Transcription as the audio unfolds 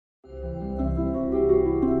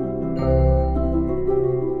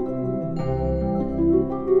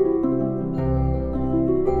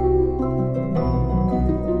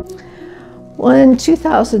Well, in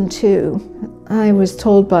 2002, I was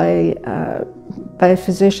told by a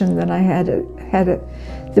physician that I had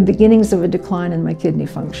the beginnings of a decline in my kidney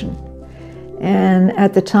function. And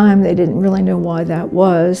at the time, they didn't really know why that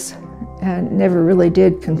was, and never really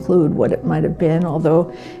did conclude what it might have been,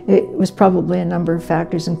 although it was probably a number of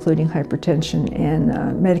factors, including hypertension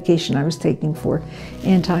and medication I was taking for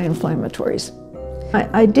anti-inflammatories.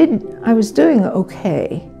 I was doing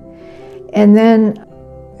okay. And then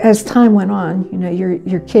as time went on,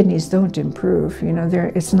 your kidneys don't improve.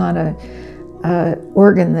 It's not a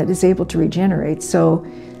organ that is able to regenerate, so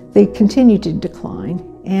they continue to decline.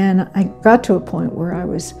 And I got to a point where I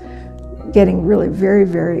was getting really very,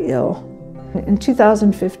 very ill. In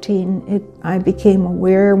 2015, I became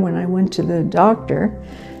aware when I went to the doctor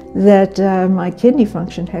that my kidney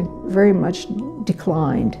function had very much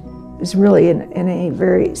declined. It was really in a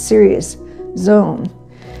very serious zone.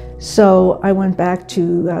 So I went back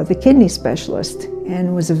to the kidney specialist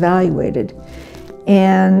and was evaluated.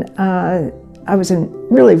 And I was in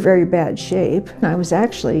really very bad shape. I was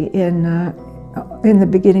actually in the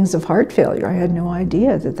beginnings of heart failure. I had no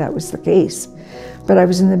idea that that was the case, but I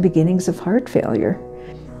was in the beginnings of heart failure.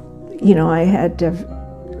 I had,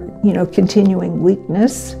 continuing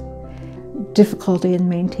weakness, difficulty in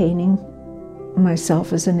maintaining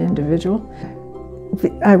myself as an individual.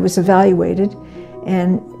 I was evaluated,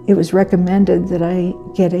 and it was recommended that I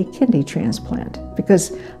get a kidney transplant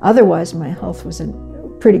because otherwise my health was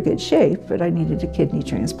in pretty good shape, but I needed a kidney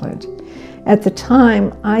transplant. At the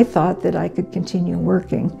time, I thought that I could continue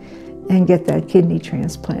working and get that kidney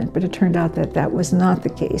transplant, but it turned out that that was not the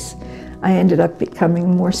case. I ended up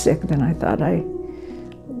becoming more sick than I thought I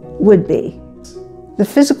would be. The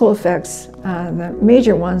physical effects, the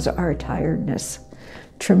major ones are tiredness,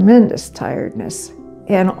 tremendous tiredness,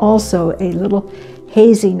 and also a little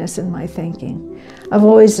haziness in my thinking. I've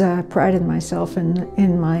always prided myself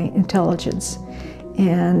in my intelligence,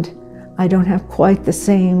 and I don't have quite the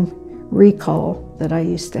same recall that I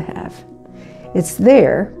used to have. It's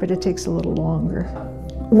there, but it takes a little longer.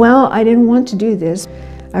 Well, I didn't want to do this.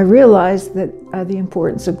 I realized that the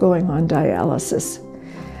importance of going on dialysis.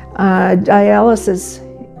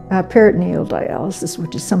 Peritoneal dialysis,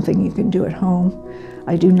 which is something you can do at home.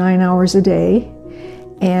 I do 9 hours a day,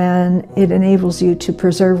 and it enables you to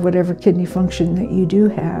preserve whatever kidney function that you do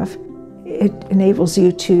have. It enables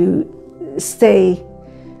you to stay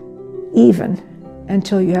even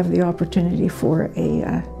until you have the opportunity for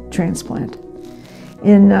a transplant.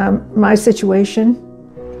 In my situation,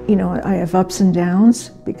 I have ups and downs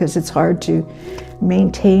because it's hard to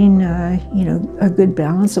maintain, a good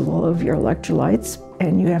balance of all of your electrolytes,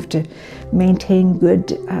 and you have to maintain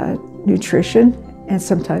good nutrition, and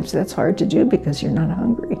sometimes that's hard to do because you're not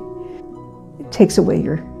hungry. It takes away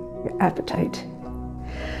your appetite.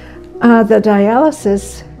 The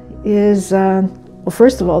dialysis is, well,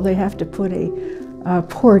 first of all, they have to put a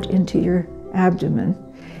port into your abdomen,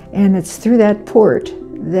 and it's through that port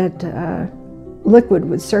that liquid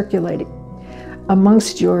would circulate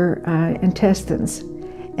amongst your intestines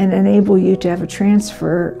and enable you to have a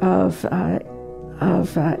transfer of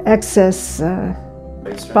excess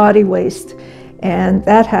body waste. And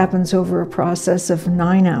that happens over a process of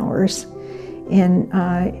 9 hours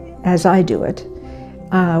as I do it,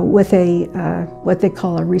 with what they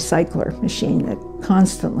call a recycler machine that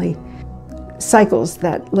constantly cycles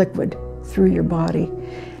that liquid through your body.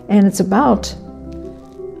 And it's about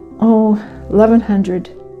 1,100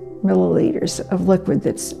 milliliters of liquid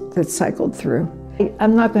that's cycled through.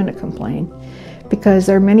 I'm not going to complain because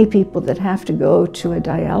there are many people that have to go to a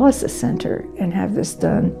dialysis center and have this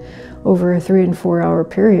done over a 3 and 4 hour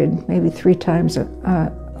period, maybe 3 times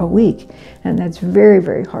a week, and that's very,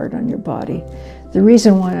 very hard on your body. The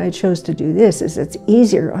reason why I chose to do this is it's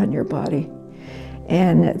easier on your body,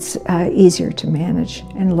 and it's easier to manage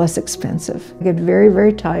and less expensive. I get very,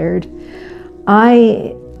 very tired.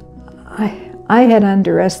 I had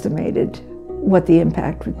underestimated what the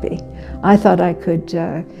impact would be. I thought I could,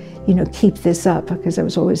 keep this up because I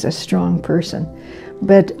was always a strong person,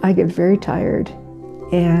 but I get very tired,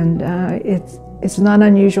 and it's not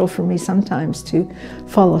unusual for me sometimes to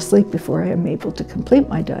fall asleep before I am able to complete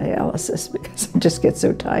my dialysis because I just get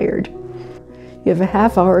so tired. You have a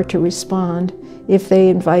half hour to respond if they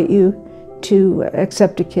invite you to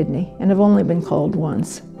accept a kidney, and I've only been called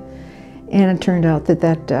once. And it turned out that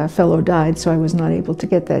that fellow died, so I was not able to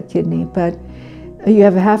get that kidney. But you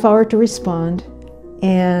have a half hour to respond,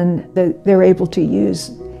 and they're able to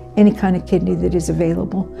use any kind of kidney that is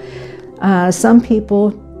available. Some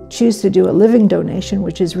people choose to do a living donation,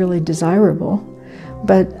 which is really desirable,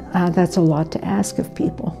 but that's a lot to ask of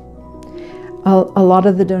people. A lot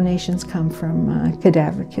of the donations come from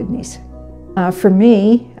cadaver kidneys. For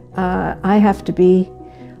me, I have to be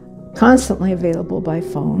constantly available by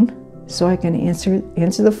phone, so I can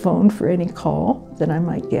answer the phone for any call that I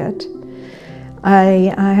might get.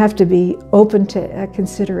 I have to be open to a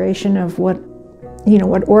consideration of what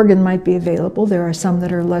organ might be available. There are some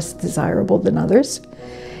that are less desirable than others,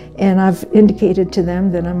 and I've indicated to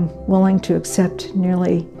them that I'm willing to accept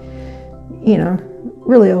nearly,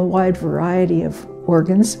 really a wide variety of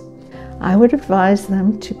organs. I would advise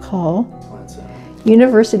them to call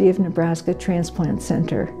University of Nebraska Transplant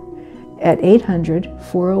Center at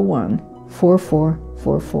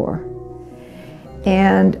 800-401-4444.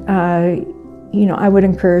 And, I would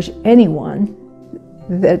encourage anyone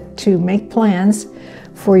to make plans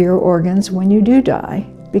for your organs when you do die,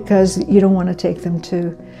 because you don't want to take them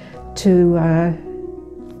to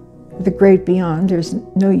the great beyond. There's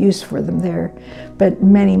no use for them there. But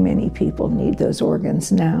many, many people need those organs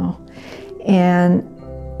now. And,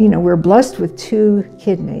 we're blessed with 2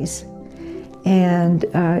 kidneys. And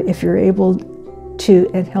if you're able to,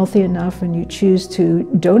 and healthy enough, and you choose to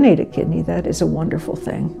donate a kidney, that is a wonderful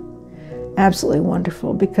thing. Absolutely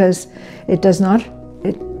wonderful, because it does not,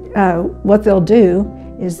 what they'll do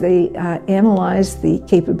is they analyze the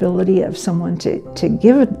capability of someone to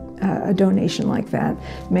give a donation like that,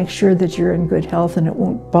 make sure that you're in good health and it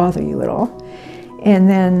won't bother you at all. And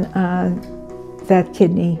then that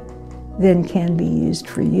kidney then can be used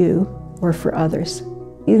for you or for others.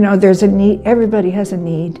 There's a need, everybody has a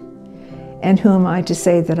need, and who am I to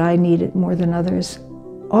say that I need it more than others?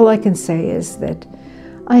 All I can say is that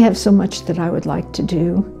I have so much that I would like to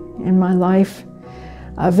do in my life.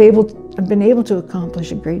 I've been able to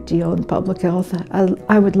accomplish a great deal in public health.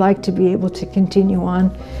 I would like to be able to continue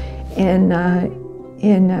on in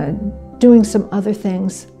doing some other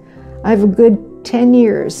things. I have a good 10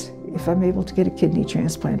 years if I'm able to get a kidney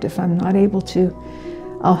transplant. If I'm not able to,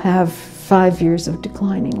 I'll have 5 years of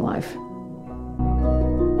declining life.